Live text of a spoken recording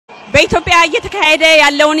በኢትዮጵያ እየተካሄደ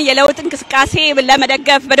ያለውን የለውጥ እንቅስቃሴ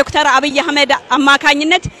ለመደገፍ በዶክተር አብይ አህመድ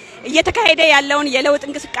አማካኝነት እየተካሄደ ያለውን የለውጥ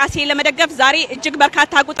እንቅስቃሴ ለመደገፍ ዛሬ እጅግ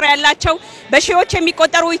በርካታ ቁጥር ያላቸው በሺዎች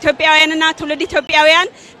የሚቆጠሩ ኢትዮጵያውያንና ትውልድ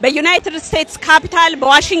ኢትዮጵያውያን በዩናይትድ ስቴትስ ካፒታል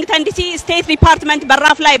በዋሽንግተን ዲሲ ስቴት ዲፓርትመንት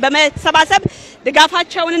በራፍ ላይ በመሰባሰብ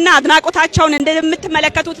ድጋፋቸውንና አድናቆታቸውን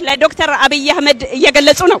እንደምትመለከቱት ለዶክተር አብይ አህመድ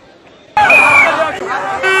እየገለጹ ነው።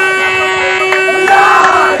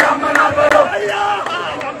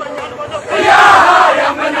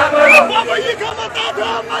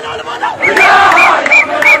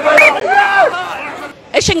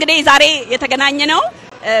 እሺ እንግዲህ ዛሬ የተገናኘነው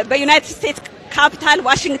በዩናይትድ ስቴትስ ካፒታል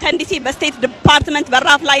ዋሽንግተን ዲሲ በስቴት ዲፓርትመንት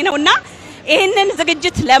በራፍ ላይ ነውና ይሄንን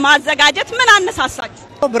ዝግጅት ለማዘጋጀት ምን አነሳሳችሁ?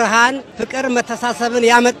 ብርሃን ፍቅር መተሳሰብን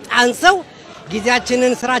ያመጣን ሰው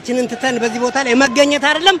ጊዜያችንን ስራችንን ተተን በዚህ ቦታ ላይ መገኘት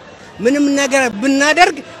አይደለም ምንም ነገር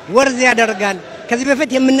ብናደርግ ወርዝ ያደርጋል። ከዚህ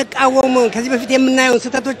በፊት የምንቃወመው ከዚህ በፊት የምናየው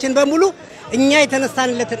ስህተቶችን በሙሉ እኛ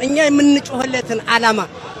የተነሳንለትን እኛ የምንጮህለትን ዓላማ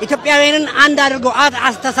ኢትዮጵያውያንን አንድ አድርገው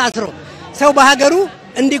አስተሳስሮ ሰው በሀገሩ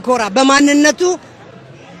እንዲኮራ በማንነቱ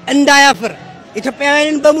እንዳያፍር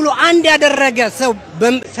ኢትዮጵያውያንን በሙሉ አንድ ያደረገ ሰው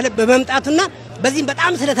በመምጣቱና በዚህም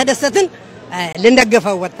በጣም ስለተደሰትን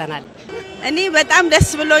ልንደግፈው ወጣናል። እኔ በጣም ደስ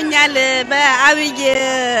ብሎኛል በአብይ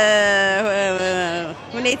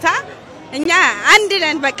ሁኔታ እኛ አንድ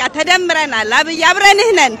ነን በቃ ተደምረናል አብይ አብረንህ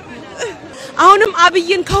ነን። አሁንም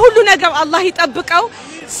አብይን ከሁሉ ነገር አላህ ይጠብቀው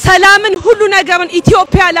ሰላምን ሁሉ ነገርን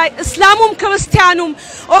ኢትዮጵያ ላይ እስላሙም ክርስቲያኑም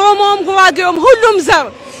ኦሮሞም ጉራጌውም ሁሉም ዘር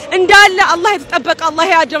እንዳለ አላህ የተጠበቀ አላህ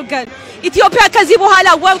ያድርገን። ኢትዮጵያ ከዚህ በኋላ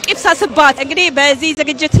ወርቅ ይፍሰስባት። እንግዲህ በዚህ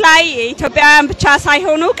ዝግጅት ላይ ኢትዮጵያውያን ብቻ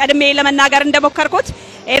ሳይሆኑ ቀድሜ ለመናገር እንደሞከርኩት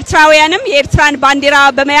ኤርትራውያንም የኤርትራን ባንዲራ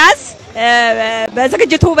በመያዝ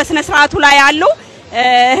በዝግጅቱ በስነ ስርዓቱ ላይ አሉ።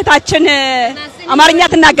 እህታችን አማርኛ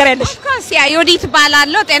ትናገራለች። ኮርሲያ ዮዲት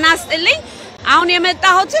ባላለው ጤና ይስጥልኝ። አሁን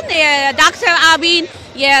የመጣሁትን የዶክተር አብይን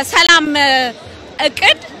የሰላም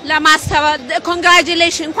እቅድ ለማስተባበር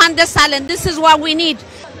ኮንግራቹሌሽን እንኳን ደስ አለን። this is what we need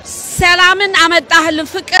ሰላምን አመጣህልን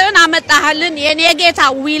ፍቅርን አመጣህልን የኔ ጌታ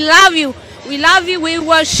we love you we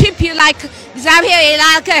worship you like እግዚአብሔር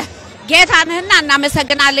የላከ ጌታ ነህና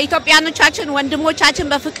እናመሰግናለን። ኢትዮጵያኖቻችን ወንድሞቻችን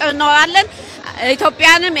በፍቅር እንኖራለን።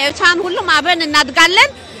 ኢትዮጵያንም ኤርትራን ሁሉም አብረን እናድጋለን።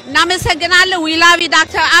 እናመሰግናለን። we love you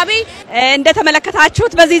ዶክተር አብይ።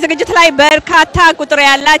 እንደተመለከታችሁት በዚህ ዝግጅት ላይ በርካታ ቁጥር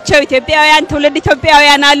ያላቸው ኢትዮጵያውያን ትውልድ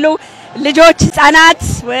ኢትዮጵያውያን አሉ። ልጆች ህፃናት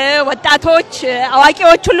ወጣቶች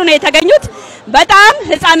አዋቂዎች ሁሉ ነው የተገኙት። በጣም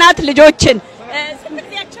ህፃናት ልጆችን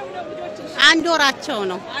ስንትያቸው ነው ልጆች አንድ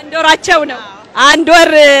ወራቸው ነው አንድ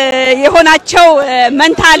ወር የሆናቸው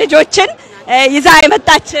መንታ ልጆችን ይዛ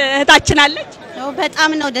የመጣች እህታችን አለች።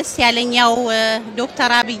 በጣም ነው ደስ ያለኝ ያው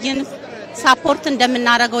ዶክተር አብይን ሳፖርት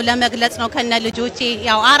እንደምናረገው ለመግለጽ ነው ከነ ልጆቼ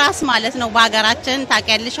ያው አራስ ማለት ነው በአገራችን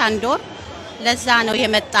ታቀልሽ አንድ ወር ለዛ ነው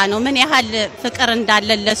የመጣ ነው ምን ያህል ፍቅር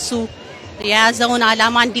እንዳለ ለሱ የያዘውን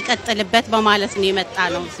ዓላማ እንዲቀጥልበት በማለት ነው የመጣ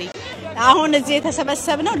ነው። አሁን እዚህ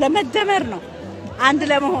የተሰበሰብነው ለመደመር ነው አንድ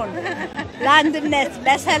ለመሆን ለአንድነት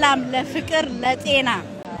ለሰላም ለፍቅር ለጤና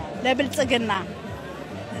ለብልጽግና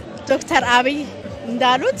ዶክተር አብይ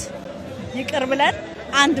እንዳሉት ይቅር ብለን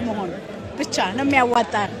አንድ መሆን ብቻ ነው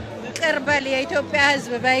የሚያዋጣን። ይቅርበል የኢትዮጵያ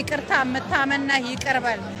ህዝብ በይቅርታ መታመንና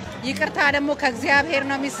ይቅርበል ይቅርታ ደግሞ ከእግዚአብሔር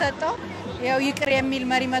ነው የሚሰጠው። ያው ይቅር የሚል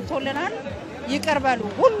መሪ መጥቶልናል። ይቅርበሉ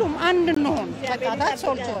ሁሉም አንድ እንሆን ተቃጣት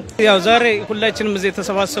ሶልቶት ያው ዛሬ ሁላችንም እዚህ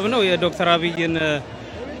ተሰባሰብነው የዶክተር አብይን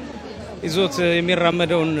ይዞት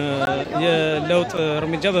የሚራመደውን የለውጥ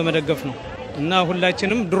እርምጃ በመደገፍ ነው እና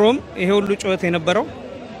ሁላችንም ድሮም ይሄ ሁሉ ጩኸት የነበረው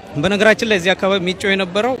በነገራችን ላይ እዚህ አካባቢ የሚጮህ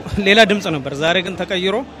የነበረው ሌላ ድምጽ ነበር። ዛሬ ግን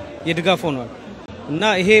ተቀይሮ የድጋፍ ሆኗል እና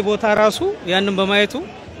ይሄ ቦታ ራሱ ያንን በማየቱ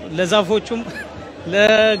ለዛፎቹም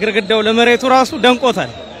ለግርግዳው ለመሬቱ ራሱ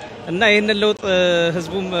ደንቆታል እና ይሄንን ለውጥ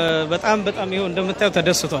ህዝቡም በጣም ይሄው እንደምታዩት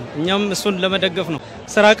ተደስቷል። እኛም እሱን ለመደገፍ ነው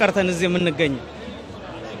ስራ ቀርተን እዚህ የምንገኘው።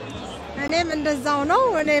 እኔም እንደዛው ነው።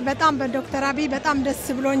 እኔ በጣም በዶክተር አብይ በጣም ደስ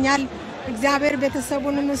ብሎኛል። እግዚአብሔር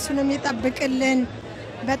ቤተሰቡንም እሱንም ይጠብቅልን።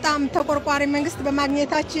 በጣም ተቆርቋሪ መንግስት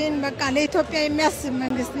በማግኘታችን በቃ ለኢትዮጵያ የሚያስብ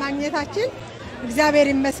መንግስት ማግኘታችን እግዚአብሔር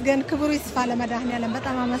ይመስገን። ክብሩ ይስፋ ለመድኃኒዓለም።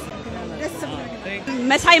 በጣም አመሰግናለሁ። ደስ ብሎኛል።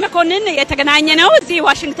 መሳይ መኮንን የተገናኘ ነው እዚህ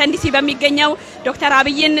ዋሽንግተን ዲሲ በሚገኘው ዶክተር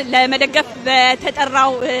አብይን ለመደገፍ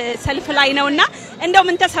በተጠራው ሰልፍ ላይ ነውና እንደው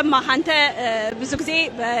ምን ተሰማህ አንተ? ብዙ ጊዜ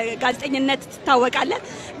በጋዜጠኝነት ትታወቃለህ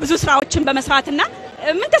ብዙ ስራዎችን በመስራትና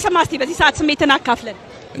ምን ተሰማህ? እስቲ በዚህ ሰዓት ስሜትን አካፍለን።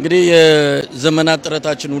 እንግዲህ የዘመናት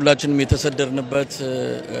ጥረታችን ሁላችንም የተሰደርንበት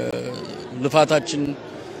ልፋታችን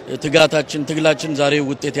ትጋታችን ትግላችን ዛሬ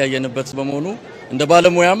ውጤት ያየንበት በመሆኑ እንደ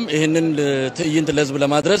ባለሙያም ይሄንን ትዕይንት ለህዝብ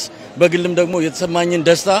ለማድረስ በግልም ደግሞ የተሰማኝን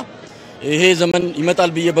ደስታ ይሄ ዘመን ይመጣል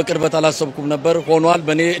ብዬ በቅርበት አላሰብኩም ነበር። ሆኗል፣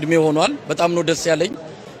 በኔ እድሜ ሆኗል። በጣም ነው ደስ ያለኝ።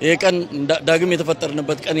 ይሄ ቀን ዳግም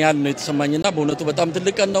የተፈጠርንበት ቀን ያህል ነው የተሰማኝና በእውነቱ በጣም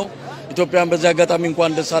ትልቅ ቀን ነው። ኢትዮጵያን በዚህ አጋጣሚ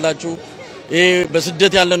እንኳን ደስ አላችሁ። ይሄ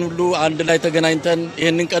በስደት ያለን ሁሉ አንድ ላይ ተገናኝተን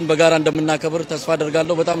ይሄንን ቀን በጋራ እንደምናከብር ተስፋ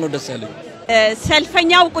አደርጋለሁ። በጣም ነው ደስ ያለኝ።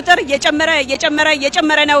 ሰልፈኛው ቁጥር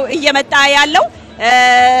እየጨመረ ነው እየመጣ ያለው።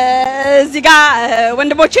 እዚህ ጋር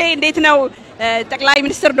ወንድሞቼ እንዴት ነው? ጠቅላይ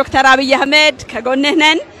ሚኒስትር ዶክተር አብይ አህመድ ከጎንህ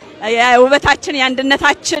ነን፣ የውበታችን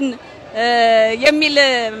የአንድነታችን የሚል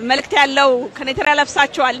መልእክት ያለው ከኔትራ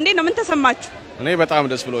ለብሳችኋል። እንዴት ነው? ምን ተሰማችሁ? እኔ በጣም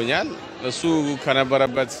ደስ ብሎኛል። እሱ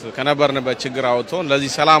ከነበርንበት ችግር አውጥቶን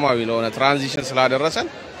ለዚህ ሰላማዊ ለሆነ ትራንዚሽን ስላደረሰን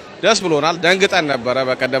ደስ ብሎናል። ደንግጠን ነበረ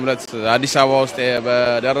በቀደም ዕለት አዲስ አበባ ውስጥ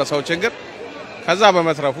በደረሰው ችግር። ከዛ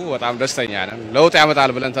በመትረፉ በጣም ደስተኛ ነን። ለውጥ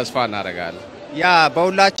ያመጣል ብለን ተስፋ እናደርጋለን። ያ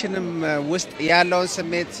በሁላችንም ውስጥ ያለውን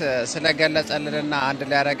ስሜት ስለገለጸልንና አንድ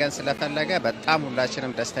ላይ ያረጋን ስለፈለገ በጣም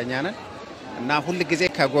ሁላችንም ደስተኛ ነን እና ሁሉ ጊዜ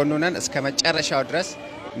ከጎኑ ነን እስከ መጨረሻው ድረስ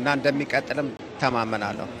እና እንደሚቀጥልም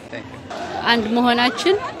ተማመናለሁ። አንድ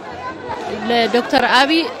መሆናችን ለዶክተር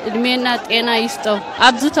አብይ እድሜና ጤና ይስጠው፣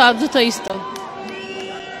 አብዝቶ ይስጠው።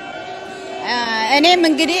 እኔም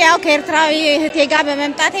እንግዲህ ያው ከኤርትራዊ እህቴ ጋር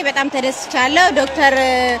በመምጣቴ በጣም ተደስቻለሁ። ዶክተር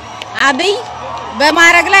አብይ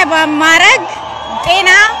በማድረግ ላይ በማድረግ ጤና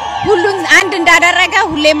ሁሉን አንድ እንዳደረገ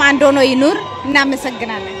ሁሌም አንድ ሆኖ ይኑር።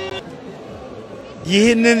 እናመሰግናለን።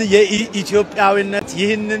 ይህንን የኢትዮጵያዊነት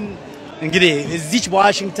ይህንን እንግዲህ እዚች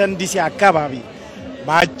በዋሽንግተን ዲሲ አካባቢ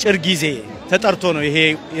በአጭር ጊዜ ተጠርቶ ነው ይሄ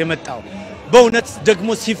የመጣው። በእውነት ደግሞ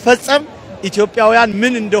ሲፈጸም ኢትዮጵያውያን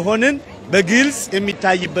ምን እንደሆንን በግልጽ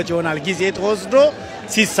የሚታይበት ይሆናል ጊዜ ተወስዶ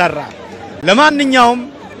ሲሰራ። ለማንኛውም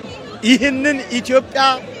ይህንን ኢትዮጵያ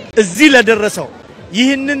እዚህ ለደረሰው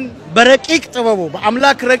ይህንን በረቂቅ ጥበቡ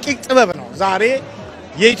በአምላክ ረቂቅ ጥበብ ነው ዛሬ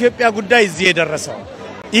የኢትዮጵያ ጉዳይ እዚህ የደረሰው።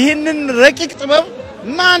 ይህንን ረቂቅ ጥበብ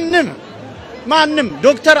ማንም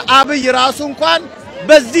ዶክተር አብይ ራሱ እንኳን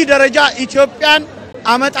በዚህ ደረጃ ኢትዮጵያን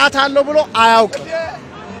አመጣታለሁ ብሎ አያውቅም፣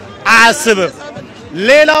 አያስብም።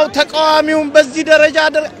 ሌላው ተቃዋሚውን በዚህ ደረጃ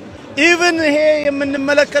ኢቭን ይሄ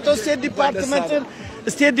የምንመለከተው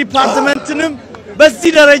ስቴት ዲፓርትመንትንም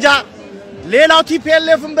በዚህ ደረጃ ሌላው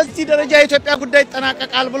ቲፒኤልኤፍን በዚህ ደረጃ የኢትዮጵያ ጉዳይ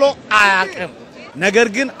ተጠናቀቃል ብሎ አያውቅም። ነገር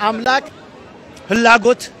ግን አምላክ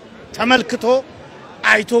ፍላጎት ተመልክቶ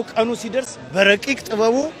አይቶ ቀኑ ሲደርስ በረቂቅ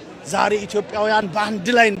ጥበቡ ዛሬ ኢትዮጵያውያን በአንድ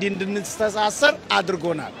ላይ እንድንተሳሰር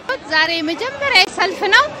አድርጎናል። ዛሬ መጀመሪያ ሰልፍ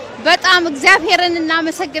ነው። በጣም እግዚአብሔርን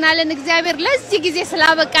እናመሰግናለን። እግዚአብሔር ለዚህ ጊዜ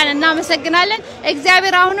ስላበቃን እናመሰግናለን።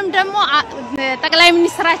 እግዚአብሔር አሁንም ደግሞ ጠቅላይ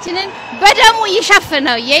ሚኒስትራችንን በደሙ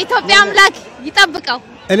ይሸፍነው። የኢትዮጵያ አምላክ ይጠብቀው።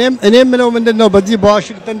 እኔም ምለው ምንድነው በዚህ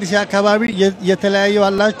በዋሽንግተን ዲሲ አካባቢ የተለያዩ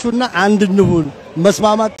አላችሁና አንድ እንሁን።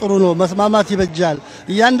 መስማማት ጥሩ ነው። መስማማት ይበጃል።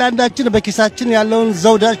 እያንዳንዳችን በኪሳችን ያለውን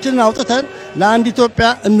ዘውዳችንን አውጥተን ለአንድ ኢትዮጵያ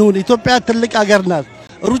እንሁን። ኢትዮጵያ ትልቅ ሀገር ናት።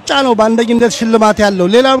 ሩጫ ነው በአንደኝነት ሽልማት ያለው፣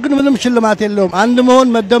 ሌላው ግን ምንም ሽልማት የለውም። አንድ መሆን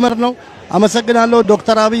መደመር ነው። አመሰግናለሁ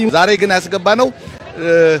ዶክተር አብይ። ዛሬ ግን ያስገባነው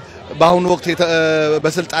በአሁኑ ወቅት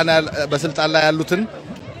በስልጣን ላይ ያሉትን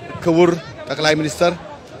ክቡር ጠቅላይ ሚኒስትር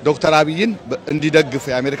ዶክተር አብይን እንዲደግፍ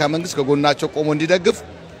የአሜሪካ መንግስት ከጎናቸው ቆሞ እንዲደግፍ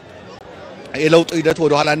የለውጥ ሂደት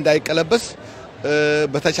ወደ ኋላ እንዳይቀለበስ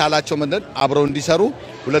በተቻላቸው መንገድ አብረው እንዲሰሩ፣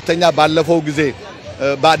 ሁለተኛ ባለፈው ጊዜ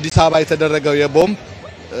በአዲስ አበባ የተደረገው የቦምብ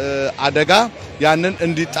አደጋ ያንን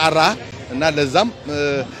እንዲጣራ እና ለዛም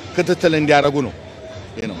ክትትል እንዲያደርጉ ነው።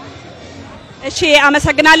 ይሄ ነው። እሺ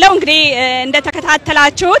አመሰግናለሁ። እንግዲህ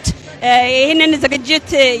እንደተከታተላችሁት ይህንን ዝግጅት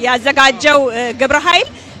ያዘጋጀው ግብረ ኃይል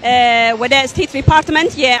ወደ ስቴት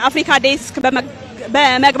ዲፓርትመንት የአፍሪካ ዴስክ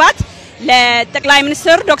በመግባት ለጠቅላይ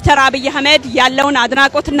ሚኒስትር ዶክተር አብይ አህመድ ያለውን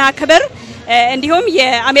አድናቆትና ክብር እንዲሁም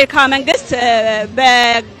የአሜሪካ መንግስት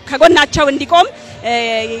ከጎናቸው እንዲቆም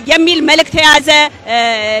የሚል መልእክት የያዘ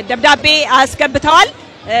ደብዳቤ አስገብተዋል።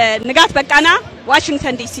 ንጋት በቃና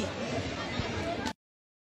ዋሽንግተን ዲሲ።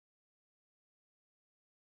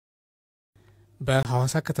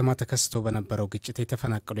 በሐዋሳ ከተማ ተከስቶ በነበረው ግጭት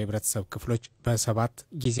የተፈናቀሉ የህብረተሰብ ክፍሎች በሰባት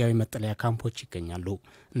ጊዜያዊ መጠለያ ካምፖች ይገኛሉ።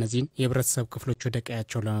 እነዚህን የህብረተሰብ ክፍሎች ወደ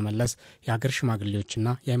ቀያቸው ለመመለስ የሀገር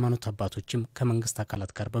ሽማግሌዎችና የሃይማኖት አባቶችም ከመንግስት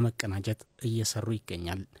አካላት ጋር በመቀናጀት እየሰሩ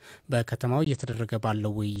ይገኛል። በከተማው እየተደረገ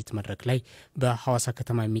ባለው ውይይት መድረክ ላይ በሐዋሳ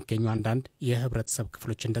ከተማ የሚገኙ አንዳንድ የህብረተሰብ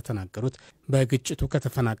ክፍሎች እንደተናገሩት በግጭቱ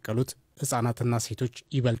ከተፈናቀሉት ህፃናትና ሴቶች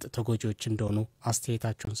ይበልጥ ተጎጂዎች እንደሆኑ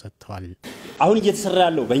አስተያየታቸውን ሰጥተዋል። አሁን እየተሰራ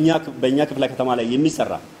ያለው በእኛ ክፍለ ከተማ ላይ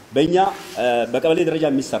የሚሰራ በቀበሌ ደረጃ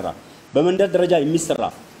የሚሰራ በመንደር ደረጃ የሚሰራ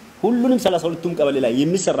ሁሉንም 32ቱም ቀበሌ ላይ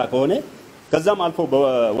የሚሰራ ከሆነ ከዛም አልፎ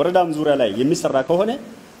በወረዳም ዙሪያ ላይ የሚሰራ ከሆነ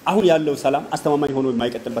አሁን ያለው ሰላም አስተማማኝ ሆኖ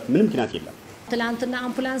የማይቀጥልበት ምንም ምክንያት የለም። ትላንትና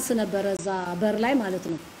አምቡላንስ ነበር እዛ በር ላይ ማለት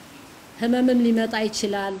ነው። ህመምም ሊመጣ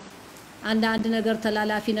ይችላል። አንድ ነገር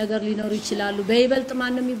ተላላፊ ነገር ሊኖር ይችላል። በይበልጥ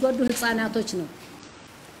ማንም የሚጎዱ ህፃናቶች ነው።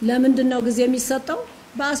 ለምንድን ነው ጊዜ የሚሰጠው?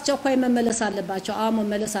 በአስቸኳይ መመለስ አለባቸው።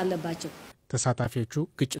 መመለስ አለባቸው። ተሳታፊዎቹ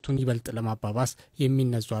ግጭቱን ይበልጥ ለማባባስ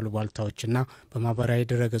የሚነዙ አሉባልታዎችና በማህበራዊ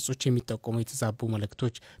ድረገጾች የሚጠቆሙ የተዛቡ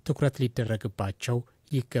መልእክቶች ትኩረት ሊደረግባቸው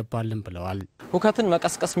ይገባልን ብለዋል። ሁከትን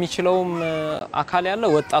መቀስቀስ የሚችለውም አካል ያለው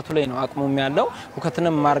ወጣቱ ላይ ነው። አቅሙም ያለው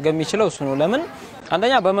ሁከትንም ማርገም የሚችለው እሱ ነው። ለምን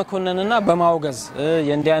አንደኛ በመኮንንና በማውገዝ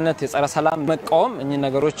የእንዲህ አይነት የጸረ ሰላም መቃወም እኚህ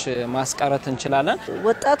ነገሮች ማስቀረት እንችላለን።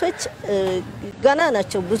 ወጣቶች ገና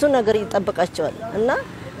ናቸው፣ ብዙ ነገር ይጠብቃቸዋል እና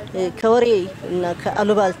ከወሬ እና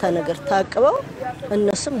ከአሉባልታ ነገር ታቅበው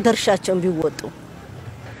እነሱም ድርሻቸውን ቢወጡ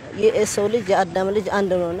የሰው ልጅ የአዳም ልጅ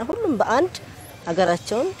አንድ ነውና ሁሉም በአንድ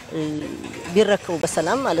ሀገራቸውን ቢረከቡ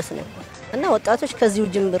በሰላም ማለት ነው እና ወጣቶች ከዚሁ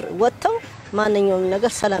ጅምር ወጥተው ማንኛውም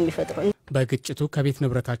ነገር ሰላም ይፈጥሩ። በግጭቱ ከቤት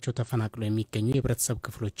ንብረታቸው ተፈናቅለው የሚገኙ የህብረተሰብ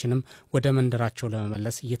ክፍሎችንም ወደ መንደራቸው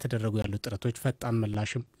ለመመለስ እየተደረጉ ያሉ ጥረቶች ፈጣን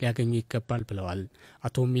ምላሽም ሊያገኙ ይገባል ብለዋል።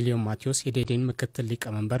 አቶ ሚሊዮን ማቴዎስ የዴዴን ምክትል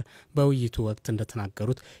ሊቀመንበር በውይይቱ ወቅት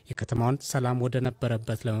እንደተናገሩት የከተማውን ሰላም ወደ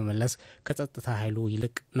ነበረበት ለመመለስ ከጸጥታ ኃይሉ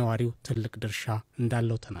ይልቅ ነዋሪው ትልቅ ድርሻ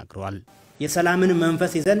እንዳለው ተናግረዋል። የሰላምን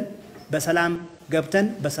መንፈስ ይዘን በሰላም ገብተን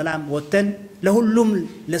በሰላም ወጥተን ለሁሉም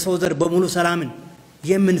ለሰው ዘር በሙሉ ሰላምን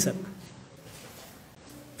የምንሰብክ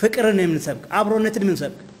ፍቅርን የምንሰብክ አብሮነትን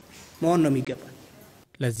የምንሰብክ መሆን ነው የሚገባው።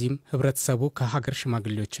 ለዚህም ህብረተሰቡ ከሀገር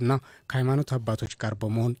ሽማግሌዎችና ከሃይማኖት አባቶች ጋር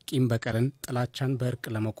በመሆን ቂም በቀልን፣ ጥላቻን በእርቅ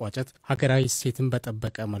ለመቋጨት ሀገራዊ እሴትን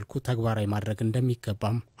በጠበቀ መልኩ ተግባራዊ ማድረግ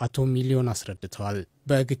እንደሚገባም አቶ ሚሊዮን አስረድተዋል።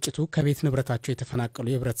 በግጭቱ ከቤት ንብረታቸው የተፈናቀሉ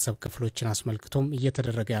የህብረተሰብ ክፍሎችን አስመልክቶም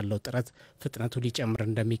እየተደረገ ያለው ጥረት ፍጥነቱ ሊጨምር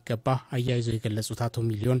እንደሚገባ አያይዘው የገለጹት አቶ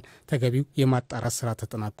ሚሊዮን ተገቢው የማጣራት ስራ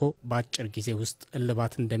ተጠናቆ በአጭር ጊዜ ውስጥ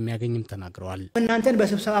እልባት እንደሚያገኝም ተናግረዋል። እናንተን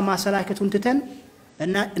በስብሰባ ማሰላከቱን ትተን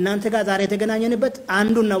እና እናንተ ጋር ዛሬ የተገናኘንበት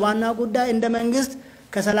አንዱና ዋና ጉዳይ እንደ መንግስት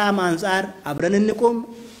ከሰላም አንፃር አብረን እንቆም፣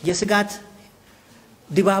 የስጋት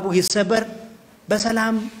ድባቡ ይሰበር፣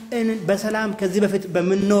 በሰላም ከዚህ በፊት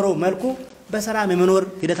በመኖረው መልኩ በሰላም የመኖር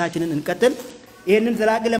ሂደታችንን እንቀጥል። ይሄንን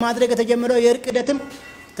ዘላቂ ለማድረግ የተጀመረው የእርቅ ሂደትም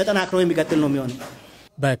ተጠናክሮ የሚቀጥል ነው የሚሆነው።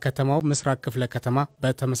 በከተማው ምስራቅ ክፍለ ከተማ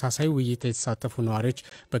በተመሳሳይ ውይይት የተሳተፉ ነዋሪዎች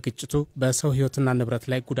በግጭቱ በሰው ህይወትና ንብረት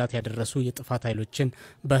ላይ ጉዳት ያደረሱ የጥፋት ኃይሎችን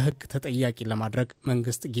በህግ ተጠያቂ ለማድረግ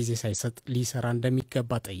መንግስት ጊዜ ሳይሰጥ ሊሰራ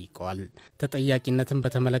እንደሚገባ ጠይቀዋል። ተጠያቂነትን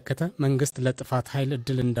በተመለከተ መንግስት ለጥፋት ኃይል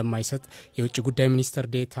እድል እንደማይሰጥ የውጭ ጉዳይ ሚኒስትር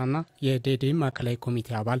ዴኤታና የዴዴ ማዕከላዊ ኮሚቴ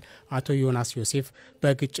አባል አቶ ዮናስ ዮሴፍ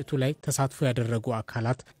በግጭቱ ላይ ተሳትፎ ያደረጉ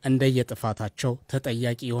አካላት እንደየጥፋታቸው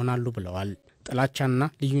ተጠያቂ ይሆናሉ ብለዋል። ጥላቻና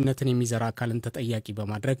ልዩነትን የሚዘራ አካልን ተጠያቂ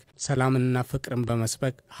በማድረግ ሰላምንና ፍቅርን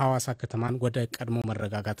በመስበክ ሐዋሳ ከተማን ወደ ቀድሞ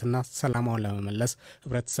መረጋጋትና ሰላማውን ለመመለስ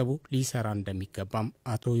ህብረተሰቡ ሊሰራ እንደሚገባም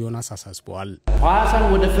አቶ ዮናስ አሳስበዋል። ሐዋሳን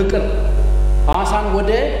ወደ ፍቅር፣ ሐዋሳን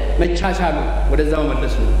ወደ መቻቻሉ ወደዛ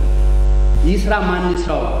መመለስ ነው። ይህ ስራ ማን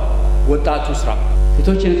ይስራው? ወጣቱ ስራ፣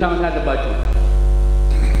 ሴቶች እንሳ መስራት አለባቸው።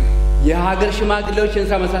 የሀገር ሽማግሌዎች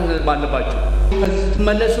እንሳ መስራት አለባቸው።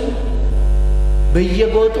 ስትመለሱ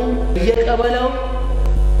በየጎጡ በየቀበሌው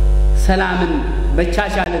ሰላምን፣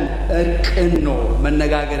 መቻቻልን፣ እርቅን ነው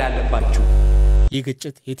መነጋገር ያለባችሁ። ይህ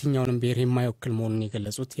ግጭት የትኛውንም ብሔር የማይወክል መሆኑን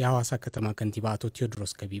የገለጹት የሐዋሳ ከተማ ከንቲባ አቶ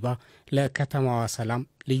ቴዎድሮስ ከቢባ ለከተማዋ ሰላም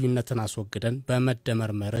ልዩነትን አስወግደን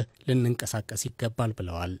በመደመር መርህ ልንንቀሳቀስ ይገባል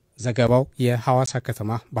ብለዋል። ዘገባው የሐዋሳ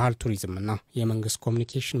ከተማ ባህል ቱሪዝምና የመንግስት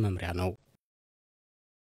ኮሚኒኬሽን መምሪያ ነው።